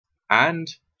And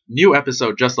new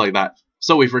episode just like that.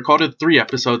 So we've recorded 3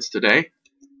 episodes today,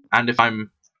 and if I'm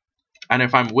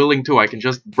willing to, I can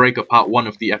just break apart one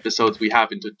of the episodes we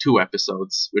have into 2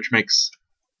 episodes, which makes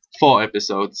 4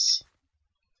 episodes.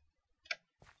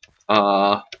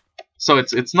 So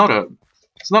it's not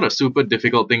a super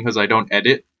difficult thing because I don't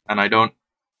edit and I don't.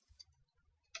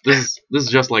 This is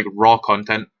just like raw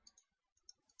content.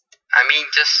 I mean,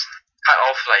 just cut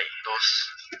off like those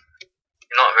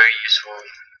not very useful.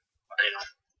 I don't know.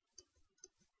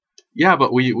 Yeah,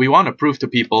 but we want to prove to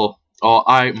people, or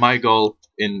my goal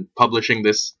in publishing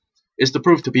this is to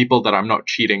prove to people that I'm not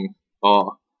cheating,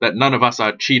 or that none of us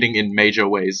are cheating in major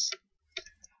ways.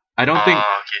 I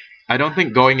don't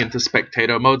think going into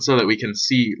spectator mode so that we can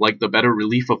see like the better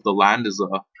relief of the land is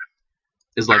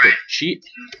like a cheat.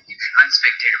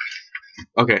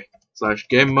 Okay, /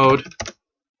 game mode.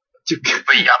 Wait, you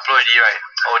upload it, right?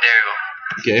 Oh, there you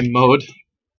go. Game mode.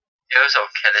 Here's of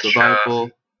Kalistria.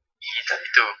 Survival.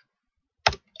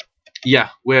 E32. Yeah,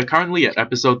 we're currently at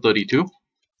episode 32.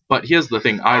 But here's the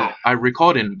thing, I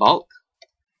record in bulk,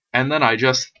 and then I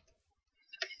just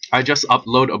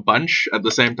upload a bunch at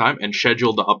the same time and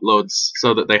schedule the uploads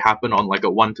so that they happen on like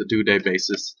a 1 to 2 day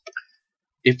basis.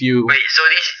 If you wait, so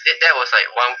that was like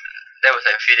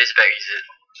a few days back, is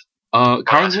it?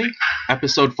 Currently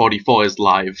episode 44 is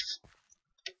live.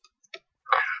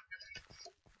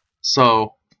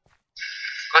 So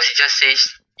because it just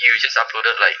says you just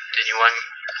uploaded like 21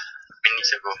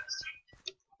 minutes ago.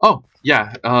 Oh,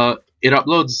 yeah, it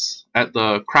uploads at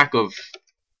the crack of...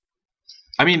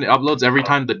 I mean, it uploads every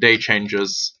time the day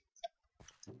changes,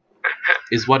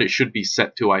 is what it should be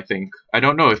set to, I think. I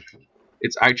don't know if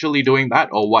it's actually doing that,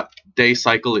 or what day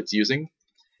cycle it's using.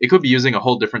 It could be using a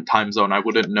whole different time zone, I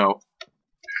wouldn't know.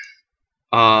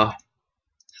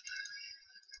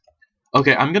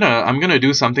 Okay, I'm gonna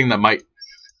do something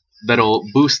that'll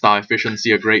boost our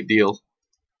efficiency a great deal.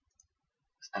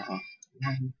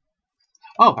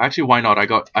 Oh, actually, why not? I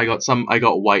got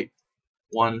white.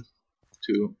 1,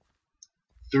 2,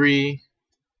 3.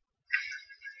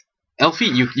 Elfie,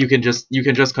 you can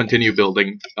just continue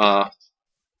building. Oh.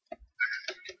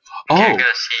 Okay, I'm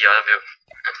gonna see your build.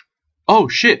 Oh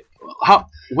shit! How?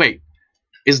 Wait,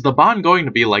 is the barn going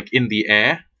to be like in the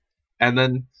air, and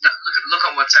then? Look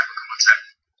on WhatsApp.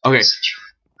 Okay.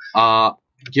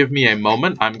 Give me a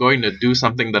moment. I'm going to do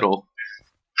something that'll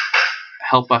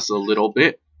help us a little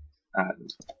bit.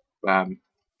 And wait,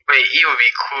 it would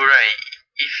be cool, right?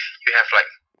 If you have like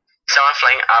someone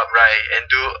flying up, right, and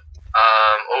do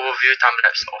overview time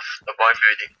lapse of the barn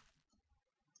building.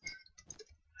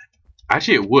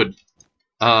 Actually, it would.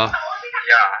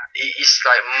 Yeah, it's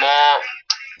like more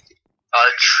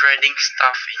trending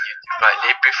stuff in YouTube. Like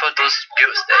they prefer those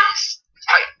builds that is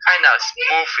kind of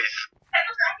smooth with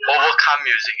overcome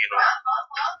music, you know.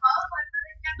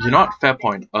 You know what? Fair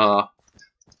point.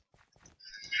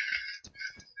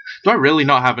 Do I really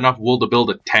not have enough wool to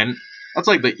build a tent? That's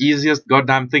like the easiest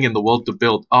goddamn thing in the world to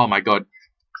build. Oh my god.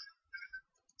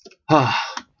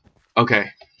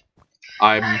 Okay.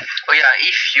 Oh yeah,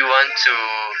 if you want to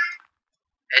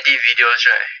edit videos,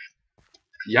 right?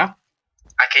 Yeah?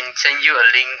 I can send you a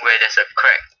link where there's a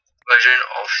cracked version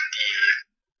of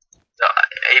the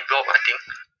A-block, I think.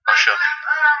 Not sure.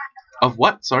 Of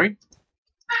what? Sorry? Wait,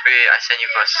 I send you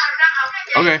first.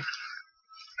 Okay.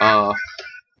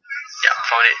 Yeah,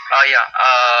 found it. Yeah,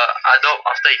 Adobe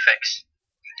After Effects.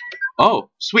 Oh,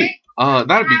 sweet.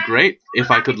 That'd be great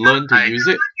if I could learn to use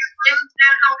it.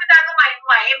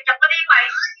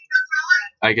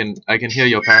 I can hear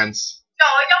your parents.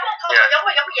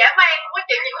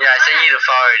 Yeah, I sent you the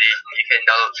file already. You can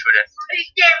download through there.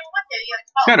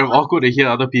 It's kind of awkward to hear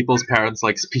other people's parents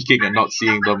like speaking and not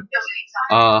seeing them.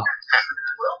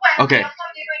 Okay.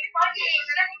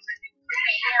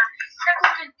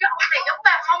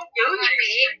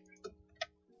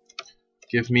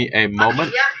 Give me a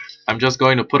moment. I'm just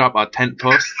going to put up our tent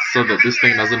posts so that this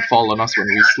thing doesn't fall on us when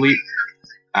we sleep.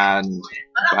 And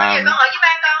bam.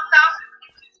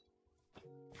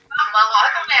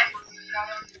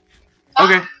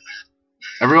 Okay.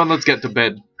 Everyone, let's get to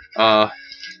bed.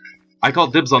 I call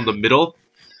dibs on the middle.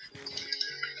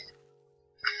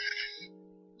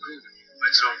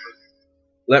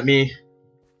 Let me...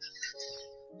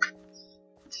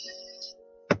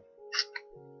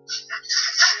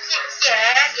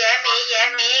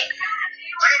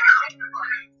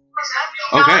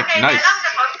 Okay, nice.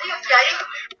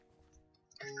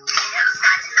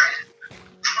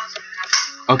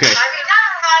 Okay.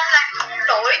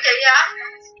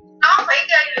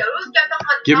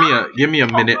 Give me a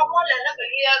minute.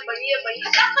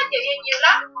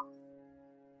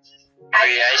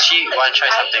 I actually want to try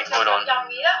something. Hold on.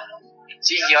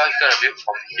 Since you're gonna build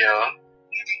from here.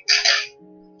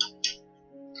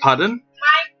 Pardon?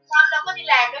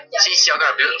 Since you're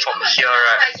gonna build from here,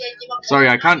 right? Sorry,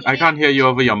 I can't hear you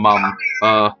over your mum.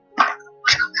 At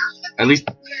least.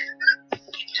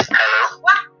 Hello?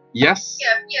 Yes?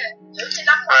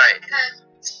 Right.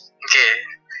 Okay.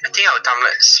 I think our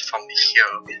timelapse from here.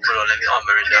 Hold on, let me on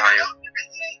my render higher.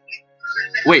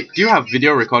 Wait, do you have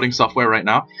video recording software right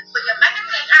now?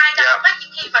 Yeah.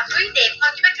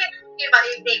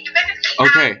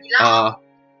 Okay,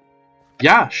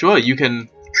 yeah, sure, you can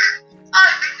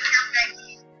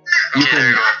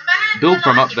build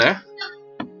from up there.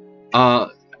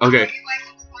 Okay.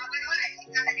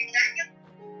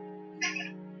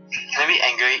 Let me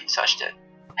angle it such that.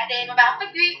 Okay,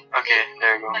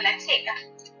 there you go.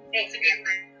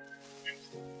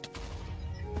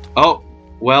 Oh,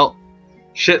 well,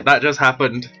 shit, that just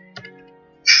happened.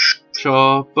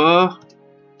 Chopper,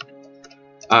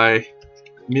 I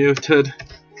muted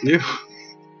you.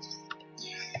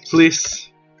 Please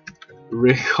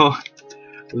record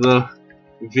the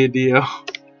video.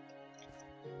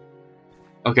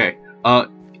 Okay,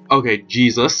 okay,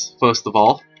 Jesus, first of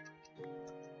all.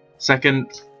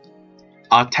 Second,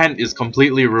 our tent is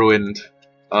completely ruined.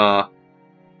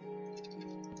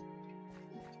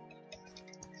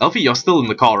 Elfie, you're still in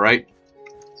the call, right?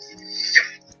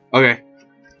 Okay.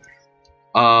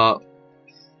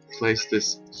 Place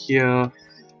this here.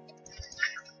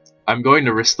 I'm going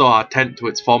to restore our tent to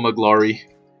its former glory.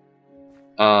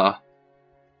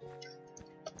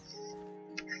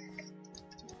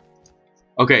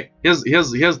 Okay, here's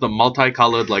the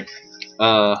multicolored, like,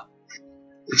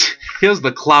 here's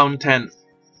the clown tent.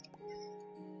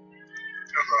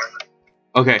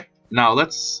 Okay, now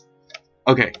let's...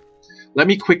 Okay, let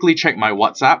me quickly check my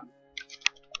WhatsApp.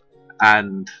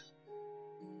 And...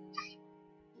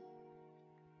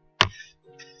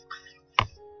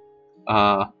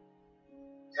 now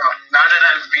that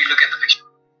I re-look at the picture.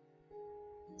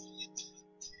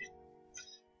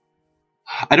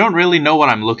 I don't really know what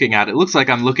I'm looking at. It looks like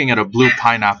I'm looking at a blue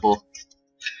pineapple.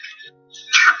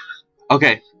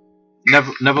 Okay,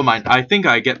 never mind. I think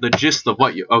I get the gist of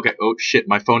what you... Okay, oh shit,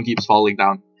 my phone keeps falling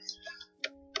down.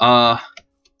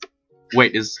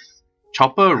 Wait, is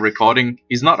Chopper recording?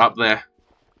 He's not up there.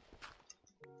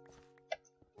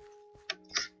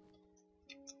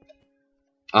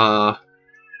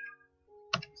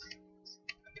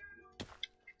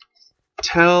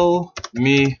 Tell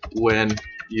me when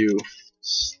you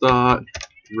start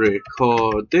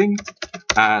recording,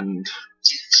 and...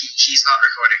 He's not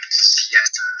recording. He has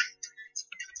to...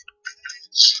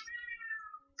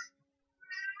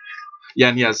 Yeah,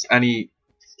 and he has any...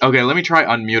 Okay, let me try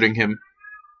unmuting him.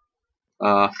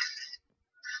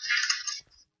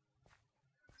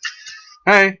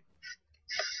 Hey!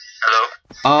 Hello?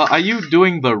 Are you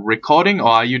doing the recording, or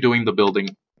are you doing the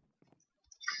building?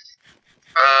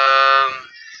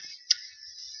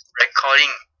 Recording.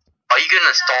 Are you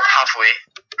gonna stop halfway?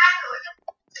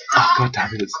 Oh god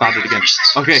damn it, it started again.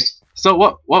 Okay, so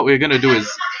what we're gonna do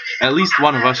is, at least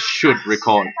one of us should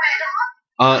record.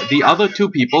 The other two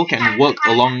people can work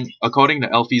along according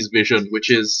to Elfie's vision, which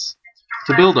is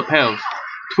to build a pair of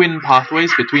twin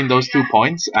pathways between those 2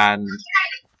 points, and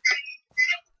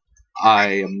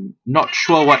I am not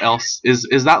sure what else.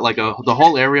 Is that like the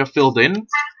whole area filled in?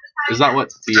 Is that what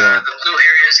the blue area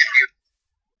is gonna be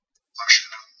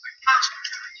functional.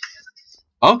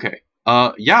 Okay.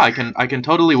 Yeah, I can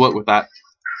totally work with that.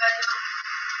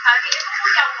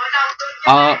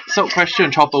 So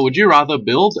question, Chopper, would you rather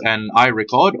build and I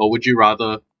record, or would you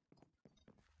rather...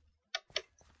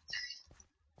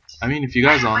 I mean, if you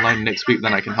guys are online next week,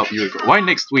 then I can help you record. Why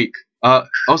next week?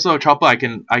 Also, Chopper, I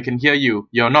can hear you.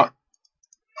 You're not...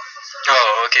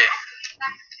 Oh, okay.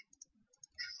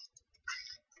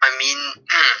 I mean,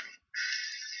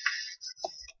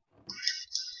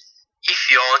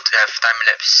 if you want to have time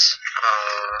lapse,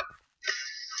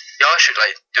 y'all should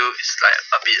like do it like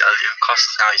a bit earlier, cause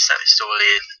now it's like so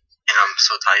late and I'm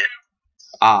so tired.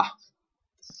 Ah.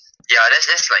 Yeah,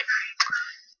 that's like.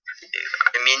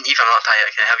 I mean, if I'm not tired,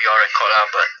 I can have y'all record lah,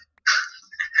 but.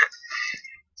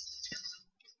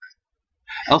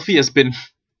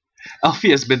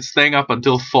 Elfie has been staying up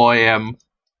until 4 AM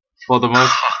for the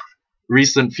most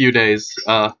recent few days.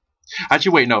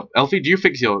 Actually, wait, no. Elfie, do you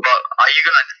fix your... But are you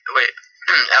gonna... Wait,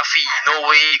 Alfie, no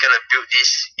way you're gonna build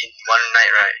this in one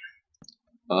night, right?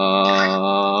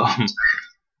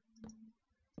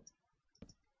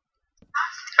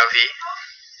 Alfie?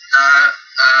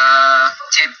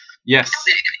 Tim. Yes.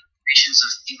 Animations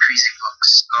of increasing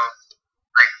blocks.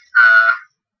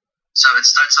 So it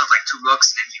starts off like 2 blocks,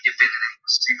 and then you dip in, and then it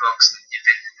goes 3 blocks, and then you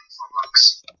dip in, and then 4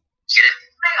 blocks. You get it?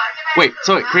 Wait,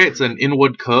 so it creates an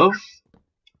inward curve?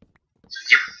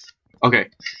 Okay.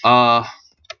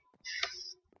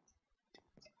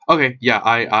 Okay,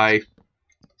 yeah,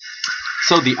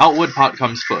 so the outward part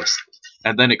comes first,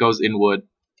 and then it goes inward. Okay,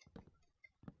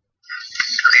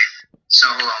 so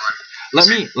hold on.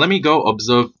 Let me go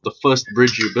observe the first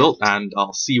bridge you built, and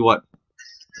I'll see what...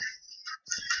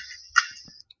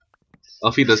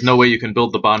 Alfie, there's no way you can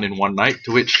build the barn in one night,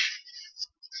 to which...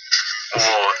 Oh my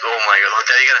god,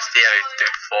 Hotel, you're gonna stay out till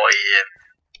 4 AM.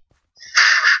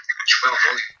 12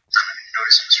 hours.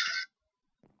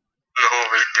 No,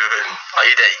 we don't. Are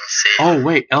you that insane? Oh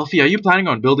wait, Elfie, are you planning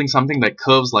on building something that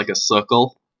curves like a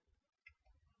circle?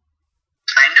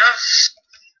 Kind of.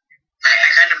 I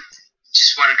kind of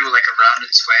just want to do like a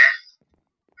rounded square.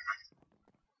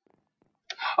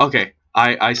 Okay,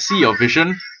 I see your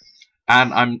vision,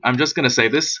 and I'm just gonna say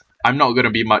this, I'm not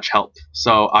gonna be much help,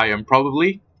 so I am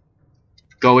probably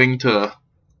going to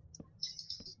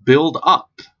build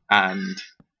up and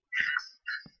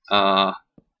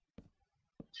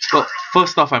well,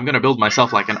 first off, I'm gonna build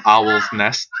myself like an owl's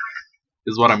nest,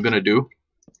 is what I'm gonna do,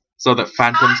 so that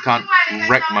phantoms can't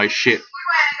wreck my shit.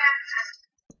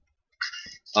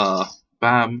 Bam,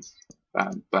 bam,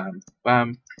 bam,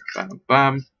 bam, bam,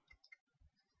 bam.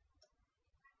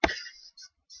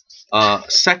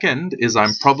 Second is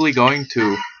I'm probably gonna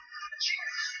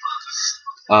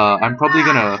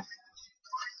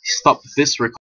stop this recording.